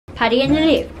Paddy in the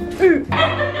lift.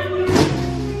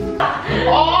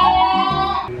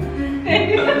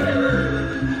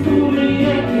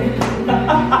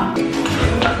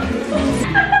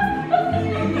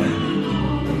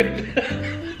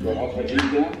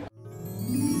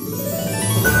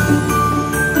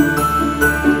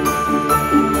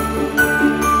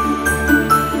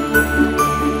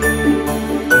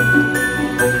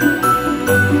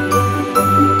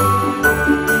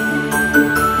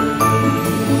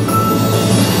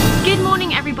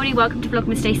 Welcome to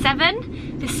Vlogmas Day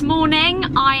 7. This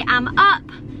morning I am up,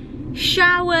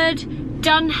 showered,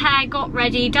 done hair, got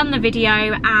ready, done the video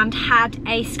and had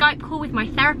a Skype call with my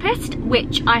therapist,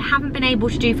 which I haven't been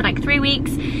able to do for like 3 weeks.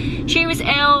 She was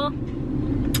ill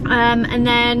and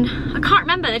then I can't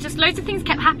remember, there's just loads of things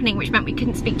kept happening which meant we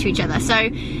couldn't speak to each other. So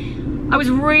I was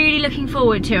really looking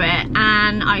forward to it,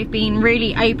 and I've been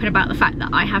really open about the fact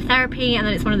that I have therapy and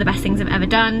that it's one of the best things I've ever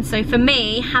done. So for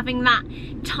me, having that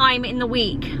time in the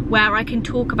week where I can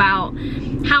talk about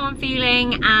how I'm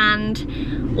feeling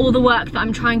and all the work that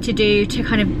I'm trying to do to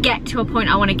kind of get to a point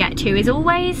I want to get to is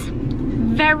always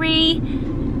very,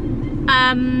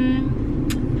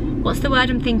 what's the word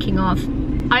I'm thinking of?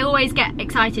 I always get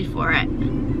excited for it.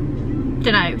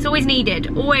 Don't know, it's always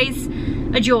needed, always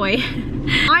a joy.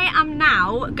 I am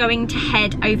now going to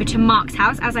head over to Mark's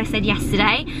house, as I said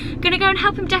yesterday. I'm gonna go and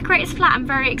help him decorate his flat. I'm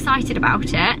very excited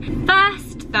about it.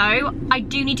 First though, I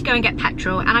do need to go and get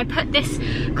petrol, and I put this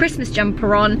Christmas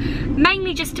jumper on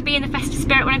mainly just to be in the festive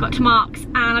spirit when I got to Mark's,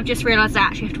 and I've just realised I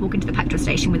actually have to walk into the petrol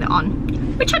station with it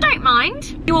on, which I don't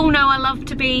mind. You all know I love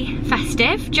to be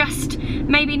festive, just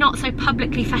maybe not so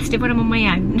publicly festive when I'm on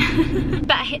my own.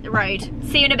 Better hit the road.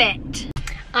 See you in a bit.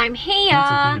 I'm here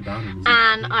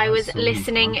and I was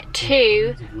listening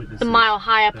to the Mile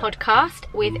Higher podcast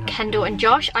with Kendall and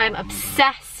Josh. I am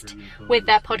obsessed with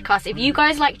their podcast. If you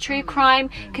guys like true crime,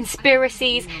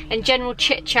 conspiracies and general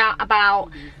chit chat about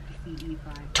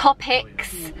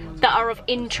topics that are of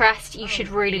interest, you should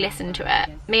really listen to it.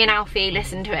 Me and Alfie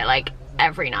listen to it like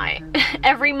every night.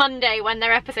 Every Monday when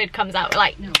their episode comes out, we're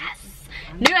like, yes,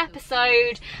 new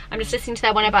episode. I'm just listening to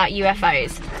their one about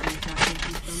UFOs.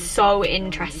 So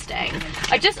interesting.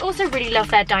 I just also really love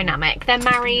their dynamic. They're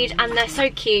married and they're so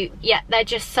cute, yet they're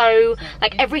just so,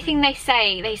 like, everything they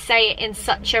say it in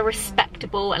such a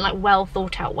respectable and like well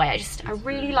thought out way. I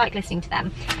really like listening to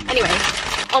them. Anyway,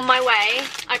 on my way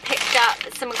I picked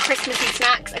up some Christmassy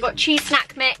snacks. I got cheese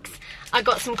snack mix, I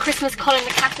got some Christmas Colin the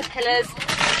Caterpillars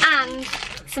and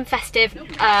some festive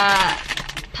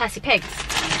Percy Pigs.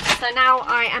 So now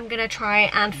I am gonna try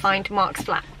and find Mark's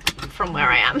flat from where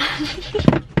I am.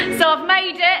 So I've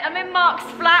made it, I'm in Mark's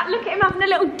flat. Look at him having a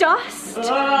little dust.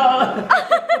 Oh.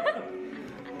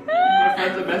 My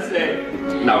friends are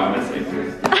messy. No, I'm messy.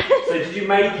 So did you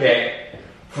make it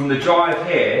from the drive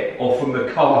here or from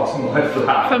the car to my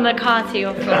flat? From the car to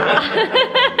your flat.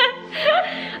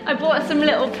 I bought some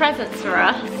little presents for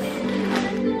us.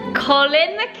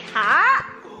 Colin the cat.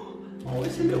 Oh,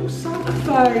 it's a little Santa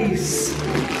face.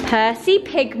 Percy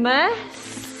Pigmas.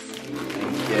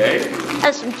 Yeah.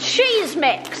 And some cheese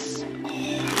mix. Oh,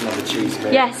 love a cheese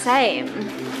mix. Yeah, same.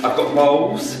 I've got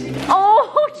rolls.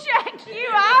 Oh, check you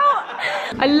out.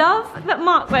 I love that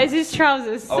Mark wears his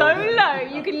trousers so low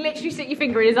you can literally stick your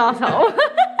finger in his arsehole.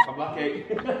 I'm lucky.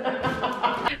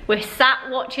 We're sat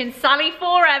watching Sally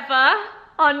Forever,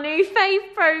 our new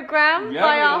fave programme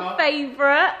by our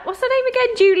favourite. What's her name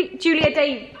again? Julia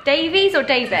Davies or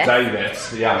Davis?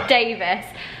 Davis, yeah. Davis.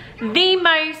 The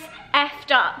most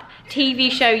effed up TV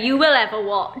show you will ever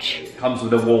watch. Comes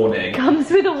with a warning. Comes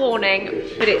with a warning,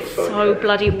 but it's so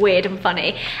bloody weird and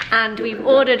funny. And we've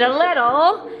ordered a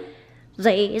little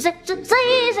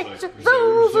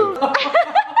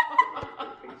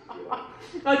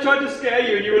I tried to scare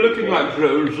you and you were looking like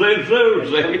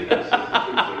Rosie.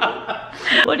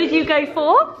 What did you go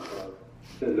for?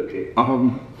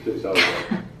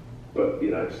 But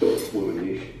you know, sort of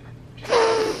womanish.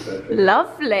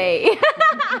 Lovely.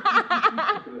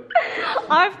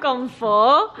 I've gone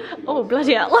for, oh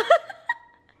bloody hell.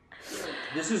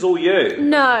 This is all you?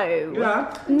 No.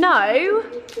 Yeah. No,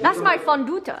 that's my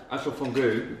fondue. That's your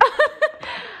fondue.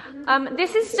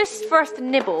 This is just for us to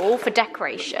nibble for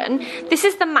decoration. This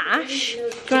is the mash. Do you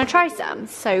want to try some?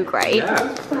 So great.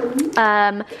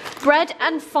 Yeah. Bread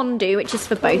and fondue, which is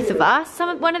for both of us.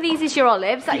 One of these is your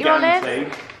olives. Is that your olive?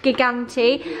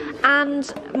 Gigante.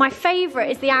 And my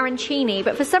favourite is the arancini,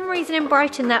 but for some reason in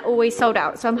Brighton they're always sold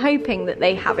out, so I'm hoping that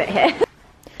they have it here.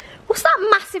 What's that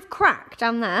massive crack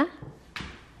down there?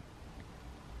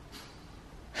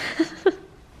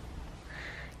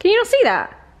 Can you not see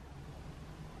that?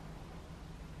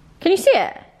 Can you see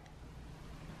it?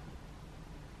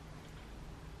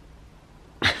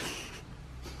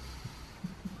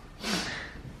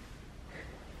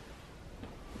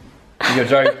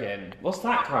 You're joking. What's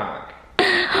that crack?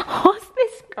 What's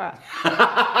this crack?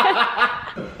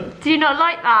 Do you not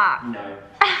like that? No.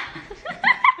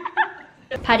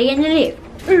 Paddy in the lip.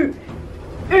 Ooh.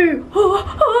 Ooh.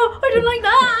 Oh, I don't like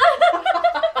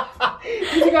that.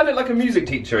 You think I look like a music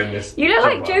teacher in this? You look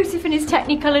like Joseph in his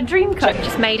Technicolor Dreamcoat.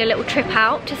 Just made a little trip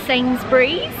out to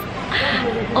Sainsbury's.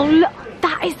 Oh look,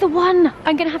 that is the one.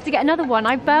 I'm gonna have to get another one.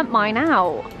 I burnt mine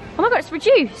out. Oh my god, it's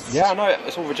reduced. Yeah, I know,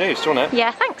 it's all reduced, isn't it?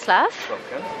 Yeah, thanks, love.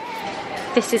 Welcome.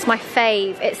 This is my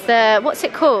fave. It's the, what's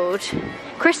it called?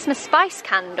 Christmas spice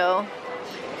candle.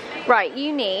 Right,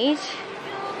 you need...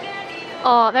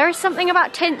 Oh, there is something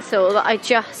about tinsel that I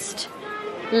just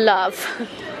love.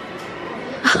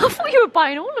 I thought you were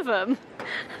buying all of them.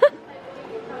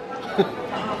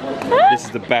 This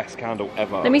is the best candle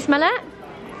ever. Let me smell it.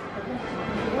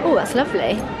 Oh, that's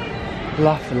lovely.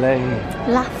 Lovely.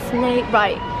 Lovely.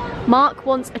 Right, Mark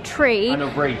wants a tree. And a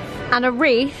wreath. And a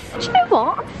wreath. Do you know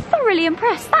what? I'm thoroughly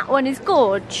impressed. That one is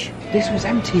gorge. This was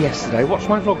empty yesterday. Watch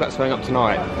my vlog that's going up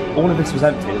tonight. All of this was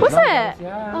empty. Was it?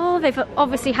 Yeah. Oh, they've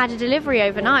obviously had a delivery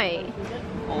overnight.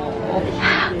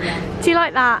 Do you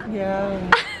like that?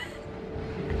 Yeah.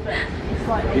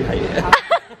 You hate it.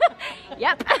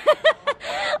 Yep.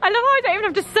 I love how I don't even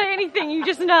have to say anything, you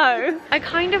just know. I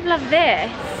kind of love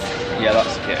this. Yeah,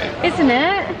 that's cute. Isn't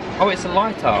it? Oh, it's a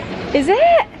light up. Is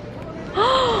it?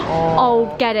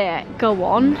 Oh, get it. Go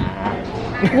on.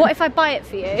 What if I buy it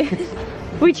for you?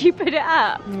 Would you put it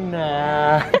up?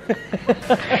 Nah.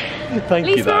 Thank At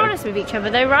least you, we're though. honest with each other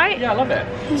though, right? Yeah, I love it.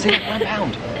 See, £1.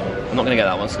 I'm not going to get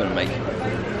that one, it's going to make...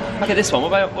 Look at this one,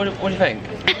 what do you think?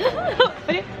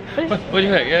 What do you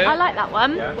think? Yeah? I like that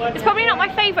one. Yeah. It's probably not my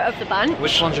favourite of the bunch.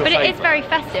 Which one's your But favourite? it is very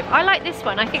festive. I like this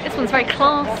one. I think this one's very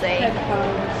classy.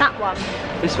 That one.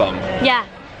 This one? Yeah.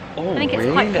 Oh, I think it's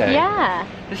really? quite, yeah.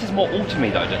 This is more autumny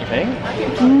though, don't you think?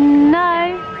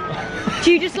 No.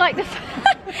 Do you just like the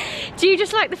Do you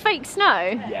just like the fake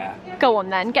snow? Yeah. Go on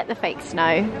then, get the fake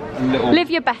snow. Live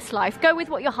your best life. Go with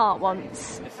what your heart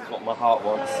wants. This is what my heart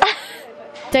wants.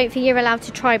 Don't think you're allowed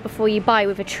to try before you buy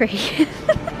with a tree.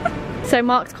 So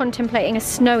Mark's contemplating a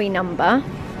snowy number.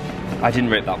 I didn't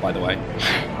rip that, by the way.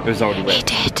 It was already ripped.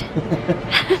 He did.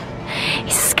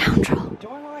 He's a scoundrel. Do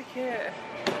I like it?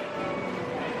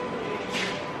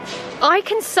 I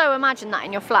can so imagine that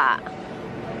in your flat.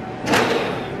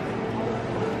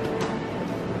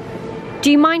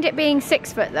 Do you mind it being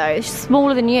 6 foot though? It's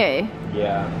smaller than you.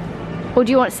 Yeah. Or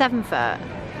do you want 7 foot?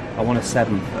 I want a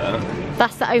 7 foot.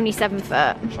 That's the only 7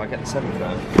 foot. Should I get the 7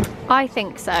 foot? I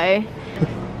think so.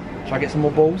 Should I get some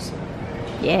more balls?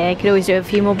 Yeah, you could always do a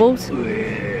few more balls.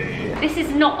 This is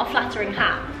not a flattering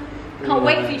hat. Can't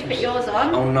wait for you to put yours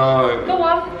on. Oh no. Go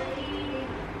on.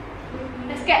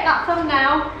 Let's get that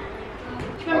thumbnail. Do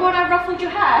you remember when I ruffled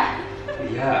your hair?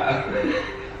 Yeah.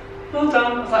 Well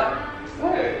done. I was like,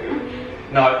 whoa.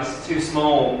 No, this is too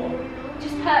small.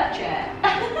 Just perch it.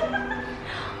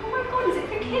 Oh my god, is it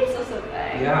for kids or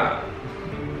something? Yeah.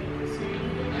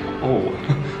 Oh,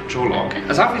 jaw lock.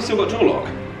 Has Alfie still got jaw lock?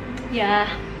 Yeah.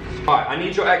 Right, I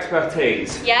need your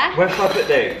expertise. Yeah? Where can I put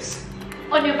these?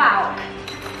 On your back.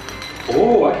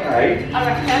 Oh, okay. I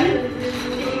reckon.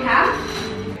 If you can.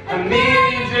 A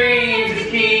million dreams is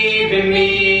keeping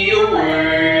me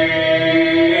away.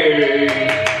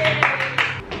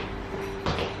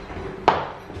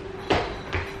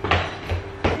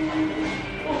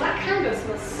 Oh, that candle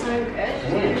smells so good.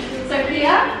 So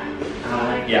here?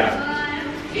 Yeah.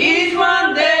 Each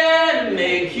one there to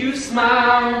make you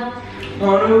smile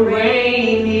on a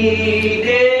rainy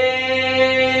day.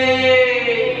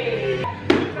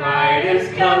 The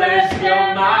brightest colors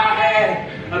fill my head.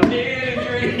 A million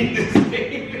dreams is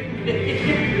keeping me.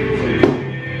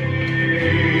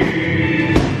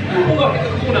 Oh, look at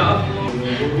the corner.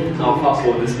 I'll fast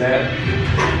forward this bit.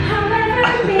 However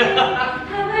big,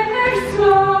 however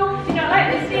small. Do you not like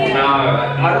this bit? No, I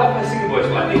love my singing voice,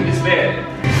 but I think this bit.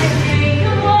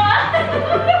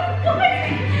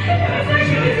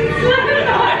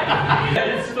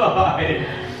 It's fine.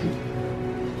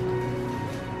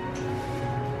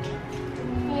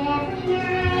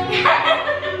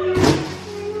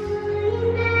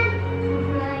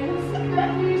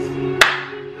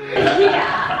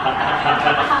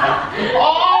 Oh!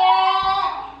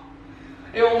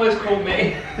 It almost caught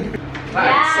me.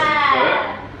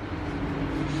 Yeah.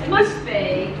 It must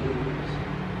be.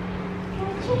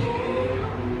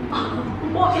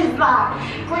 What is that?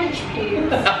 Grinch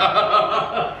pubes.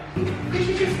 Because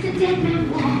you're just a dead man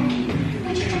walking.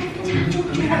 But you're trying to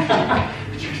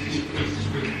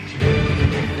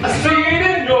I see it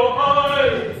in your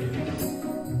eyes.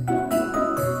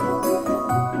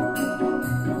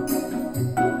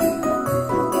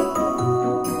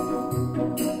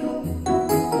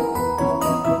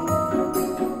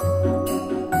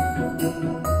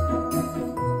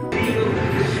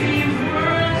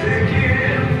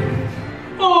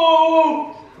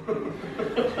 Oh!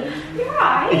 You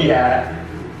alright? Yeah.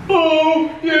 Oh,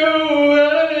 you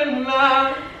and I.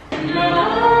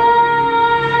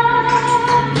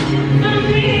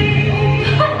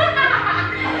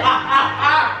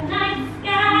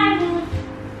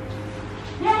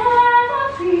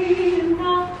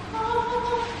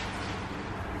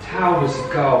 Towers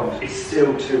of gold is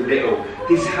still too little.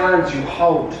 These hands you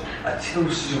hold are still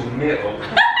metal.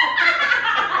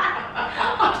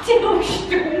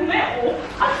 Still metal.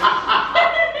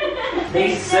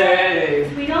 They say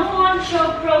we don't want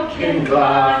your broken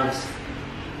glass.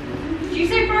 Did you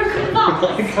say broken glass?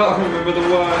 I can't remember the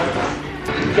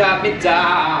words. Got me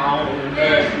down.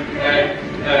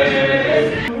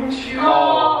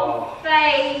 Oh,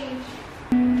 babe.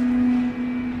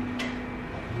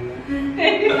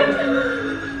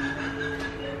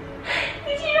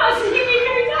 Did you not see me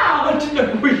go down? I didn't know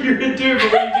what you were doing, but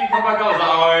when you did come back, I was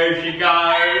like, oh, here she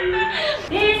goes.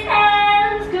 His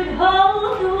hands could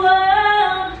hold the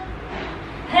world.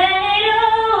 Hey,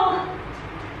 oh.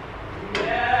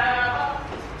 Yeah.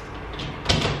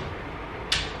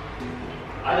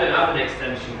 I don't have an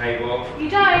extension cable. You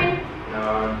don't?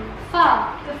 No.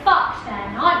 Fuck. You're fucked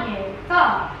then, aren't you?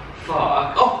 Fuck.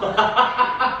 Fuck. Oh.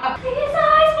 His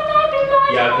eyes were like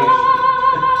blind. Yeah, I think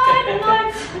Oh, my eyes are blind.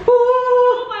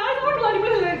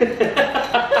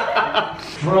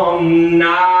 From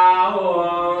now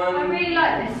on. I really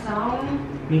like this song.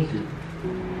 Me too.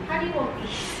 How do you want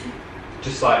these?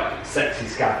 Just like sexy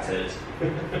scattered.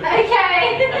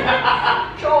 Okay.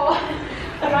 Sure.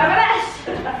 I'll try my best.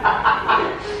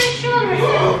 Sure.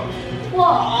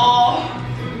 What? Oh.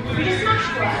 We just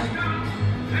smashed one.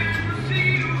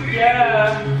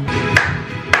 Yeah.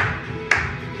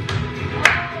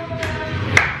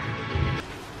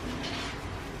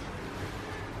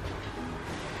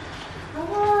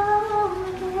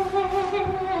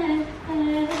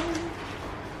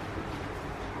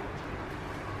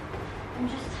 I'm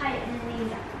just tightening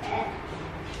these up a bit.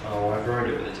 Oh, I've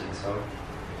ruined it with a tinsel.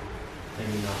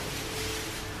 Maybe not.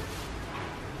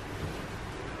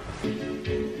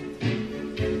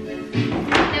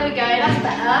 There we go, that's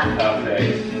better.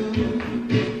 Perfect.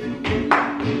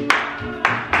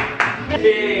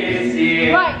 Kiss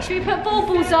you. Right, should we put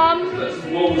baubles on? Put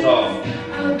some balls on.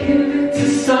 I'll give it to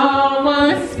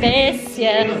someone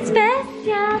special.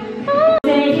 Special.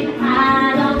 Saying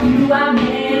I love you, I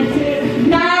meant it.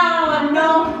 Now I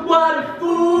know what a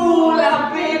fool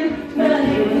I've been. But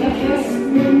if you kiss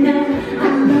me now, I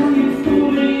know you're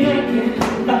fooling again.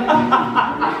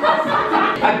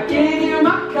 I gave you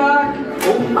my cock.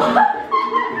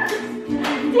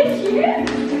 Did you?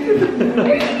 Who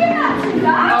did you get that to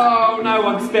that? Oh, no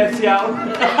one special.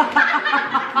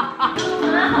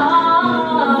 My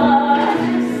heart,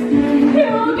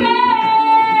 you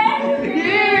gave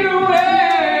it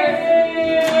away.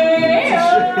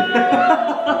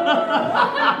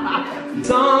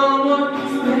 Someone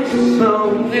so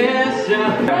special.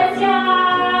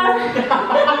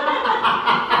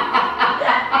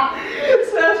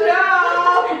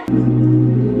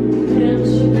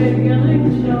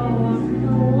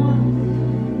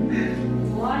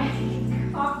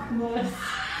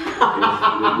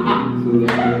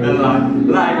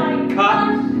 Like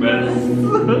Christmas.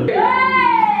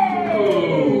 Hey!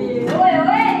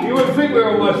 You wouldn't think we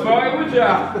were almost 30, would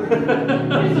ya?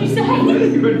 What did you say?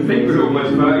 You wouldn't think we were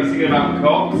almost 30 singing about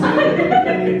cocks.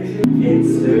 It's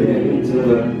starting to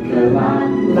look a lot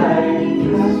like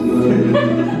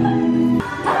Christmas.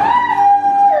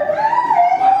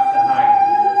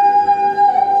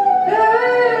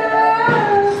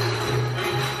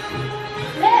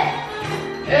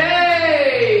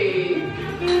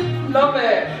 Love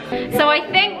it! So I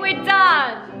think we're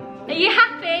done. Are you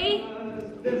happy?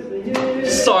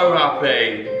 So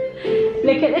happy!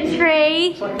 Look at the tree.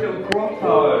 It's like a little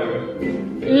grotto.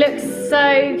 Looks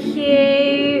so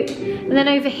cute. And then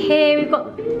over here we've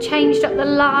got changed up the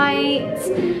lights.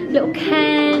 Little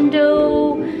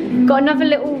candle. Got another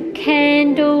little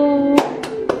candle.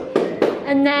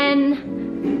 And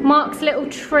then Mark's little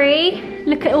tree.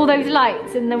 Look at all those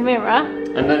lights in the mirror.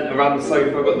 And then around the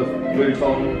sofa I've got the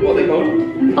futon, what are they called?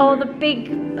 Oh, the big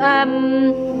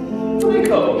What are they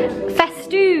called?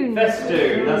 festoon.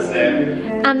 Festoon, that's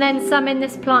it. And then some in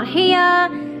this plant here.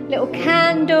 Little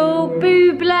candle,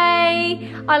 buble.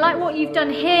 I like what you've done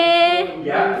here.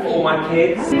 Yeah, for all my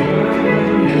kids.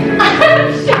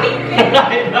 I'm shaking.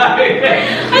 I know.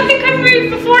 I think I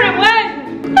moved before it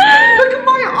went. Look at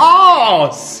my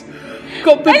arse!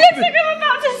 Got big. It looks like I'm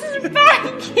about to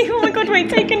spank you. Oh my god, wait,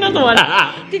 take another one.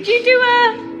 Did you do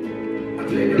a...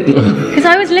 Because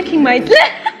I was licking my...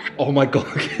 Oh my god.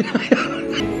 Oh,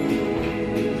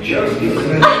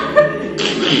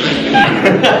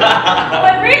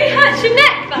 it really hurts your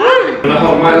neck, that. Can I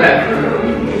hold my left?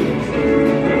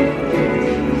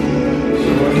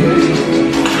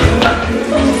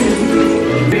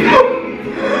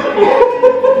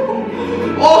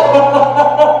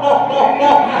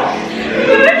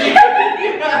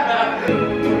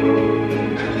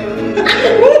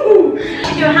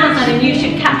 Your hands on and you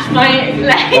should catch my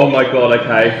leg. Oh my god,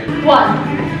 okay. 1.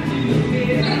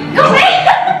 Got it!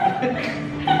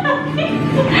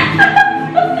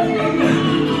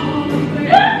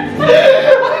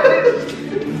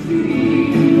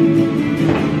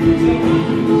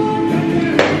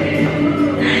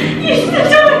 You should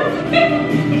do it!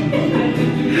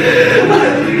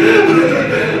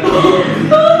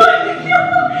 Oh my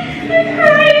god! I'm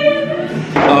crying!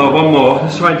 Oh, one more.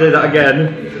 Let's try and do that again.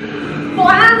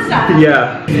 What, a handstand? Yeah.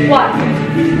 1.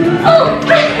 Oh! I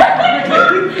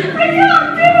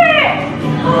can't do it!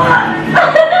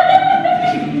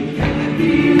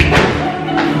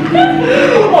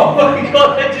 Oh my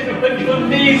god, I didn't want your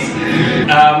knees.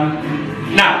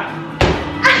 Now.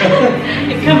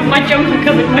 It covered my jumper,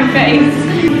 covered my face.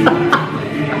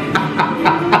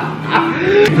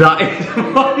 That is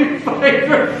my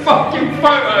favourite fucking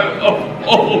photo of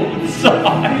all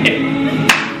time.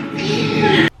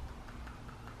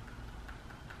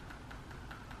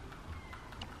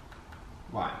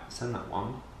 Right, send that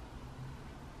one.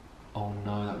 Oh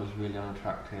no, that was really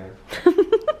unattractive. Do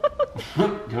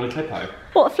you want a Clippo?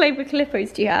 What flavour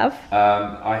Clippos do you have?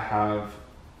 I have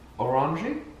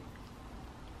orangey.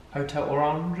 Hotel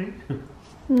orangey.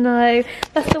 No,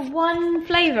 that's the one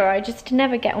flavour I just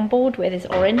never get on board with is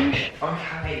orange.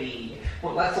 Okay,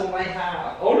 well that's all I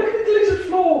have. Oh look at the glittered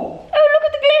floor. Oh, look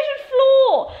at the glittered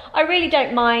floor! I really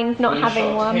don't mind not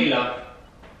having one.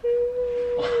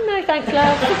 No thanks,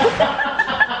 love.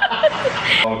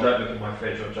 Oh, don't look at my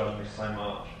fridge, you'll judge me so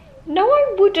much. No,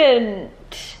 I wouldn't.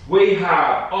 We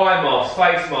have eye mask,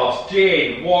 face mask,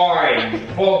 gin, wine,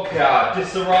 vodka, Di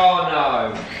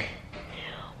Serrano.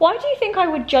 Why do you think I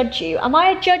would judge you? Am I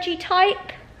a judgy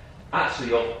type? Actually,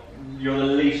 you're the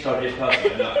least judgy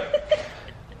person I know.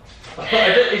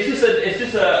 It's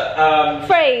just a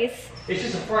phrase. It's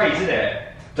just a phrase, isn't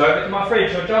it? Don't look at my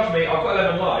fridge, you'll judge me. I've got a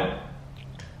lemon lime.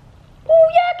 Oh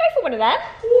yeah, go for one of them.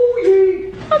 Ooh,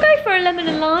 yeah. I'll go for a lemon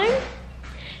and lime.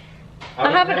 I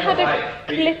haven't had a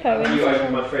Clippo in You so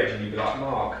open long. my fridge and you'd be like,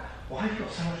 Mark, why have you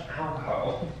got so much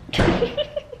alcohol? To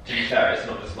be fair, it's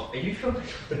not just not. Are you filming?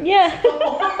 Yeah.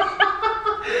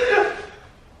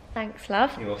 Thanks,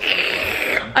 love. You're so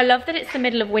welcome. I love that it's the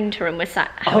middle of winter and we're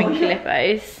sat having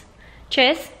Clippos.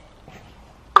 Cheers.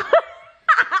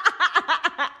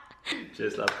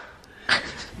 Cheers, love.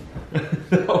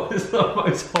 That was the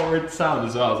most horrid sound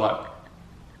as well. I was like,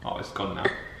 oh, it's gone now.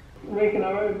 Making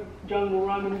our own jungle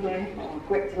rhyming thing. Oh,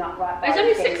 gripped him up right. There's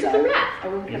only 6 of them left. A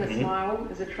wink and a smile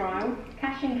as a trial.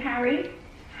 Cash and carry.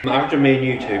 Imagine me and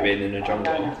you two being in a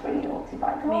jungle. That's when you naughty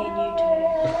bike. Me and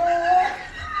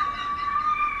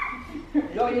you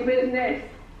Not your business.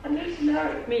 I need to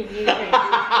know. Me and you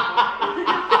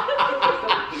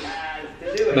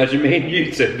too. Imagine me and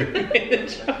you two being in a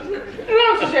jungle. Who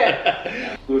else is it?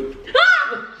 Good.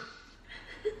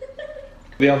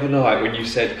 The other night when you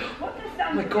said, What does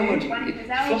oh my god, you you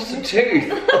lost a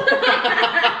tooth.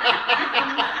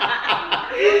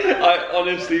 I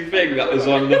honestly think that was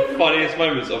one of the funniest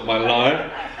moments of my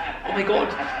life. Oh my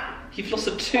god, you've lost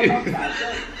a tooth. She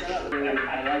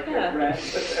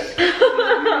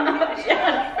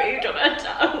had food on her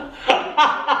tongue.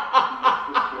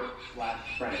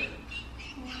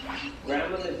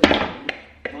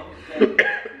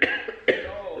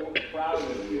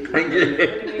 Thank you.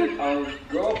 Of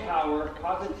girl power,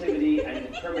 positivity,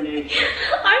 and determination.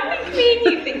 I think me and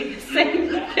you think the same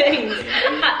things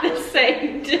at the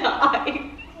same time.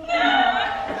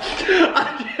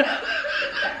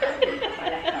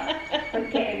 We're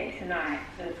getting it tonight.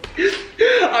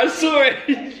 I saw it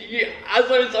as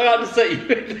I was about to set you.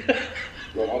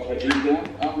 Well, I'll take you down.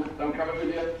 I'm coming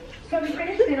with you. So we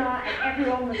finished dinner and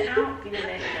everyone was out feeling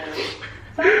their shows.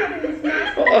 So I'm having this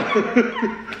nice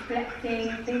reflecting,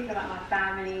 thinking about my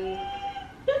family.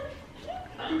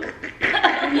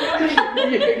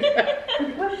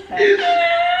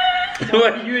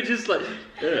 Well, you were just like,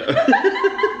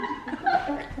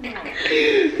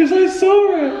 because I saw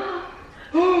it.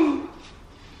 Oh.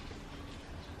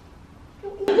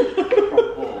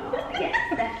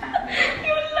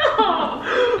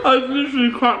 I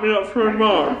literally cracked me up for a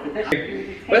mark.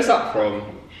 Where's that from?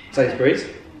 Sainsbury's?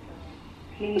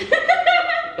 It's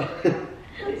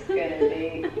gonna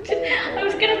be. I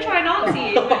was gonna try and answer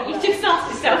you, but you just asked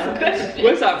asked yourself a question.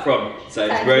 Where's that from?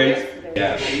 Sainsbury's.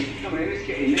 Yeah.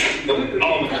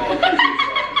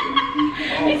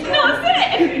 It's not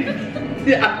it.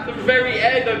 Yeah, at the very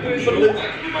end, I'm doing something.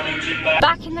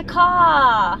 Back in the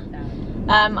car.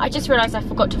 I just realised I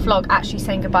forgot to vlog actually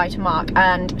saying goodbye to Mark,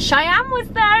 and Cheyenne was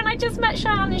there, and I just met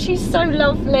Cheyenne and she's so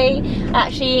lovely. I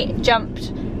actually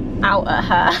jumped out at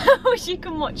her, which you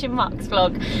can watch in Mark's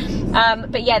vlog.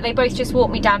 But yeah, they both just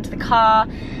walked me down to the car,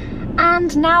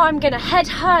 and now I'm gonna head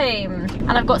home.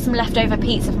 And I've got some leftover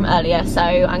pizza from earlier, so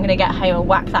I'm gonna get home and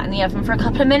whack that in the oven for a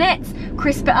couple of minutes,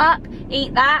 crisp it up,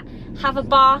 eat that, have a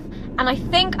bath, and I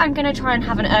think I'm gonna try and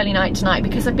have an early night tonight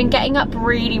because I've been getting up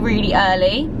really, really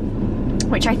early,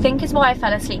 which I think is why I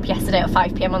fell asleep yesterday at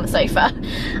 5 PM on the sofa.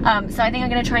 So I think I'm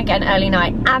gonna try and get an early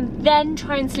night and then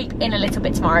try and sleep in a little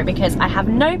bit tomorrow because I have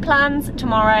no plans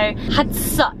tomorrow. Had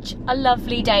such a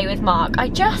lovely day with Mark. I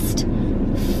just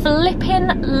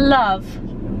flippin' love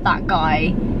that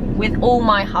guy with all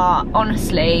my heart,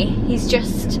 honestly. He's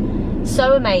just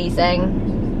so amazing.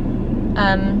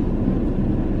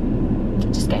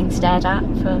 Just getting stared at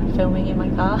for filming in my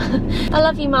car. I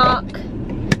love you, Mark.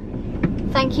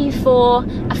 Thank you for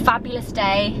a fabulous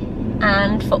day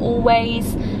and for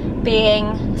always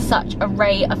being such a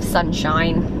ray of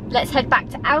sunshine. Let's head back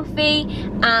to Alfie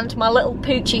and my little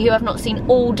Poochie, who I've not seen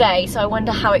all day, so I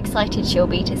wonder how excited she'll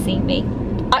be to see me.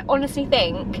 I honestly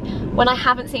think when I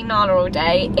haven't seen Nala all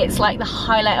day, it's like the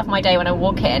highlight of my day when I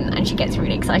walk in and she gets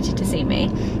really excited to see me.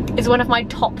 It's one of my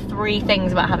top 3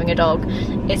 things about having a dog,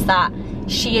 is that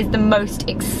she is the most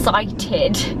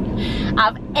excited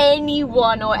of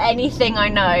anyone or anything I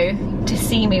know to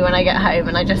see me when I get home,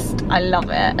 and I love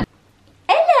it.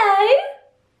 Hello!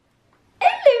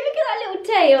 Hello, look at that little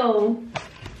tail.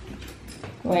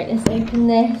 Right, let's open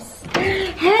this.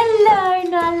 Hello,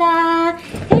 Nala.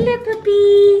 Hello,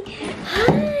 puppy.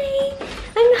 Hi,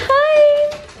 I'm home.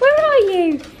 Where are you?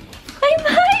 I'm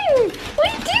home. What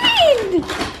are you doing?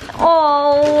 Oh,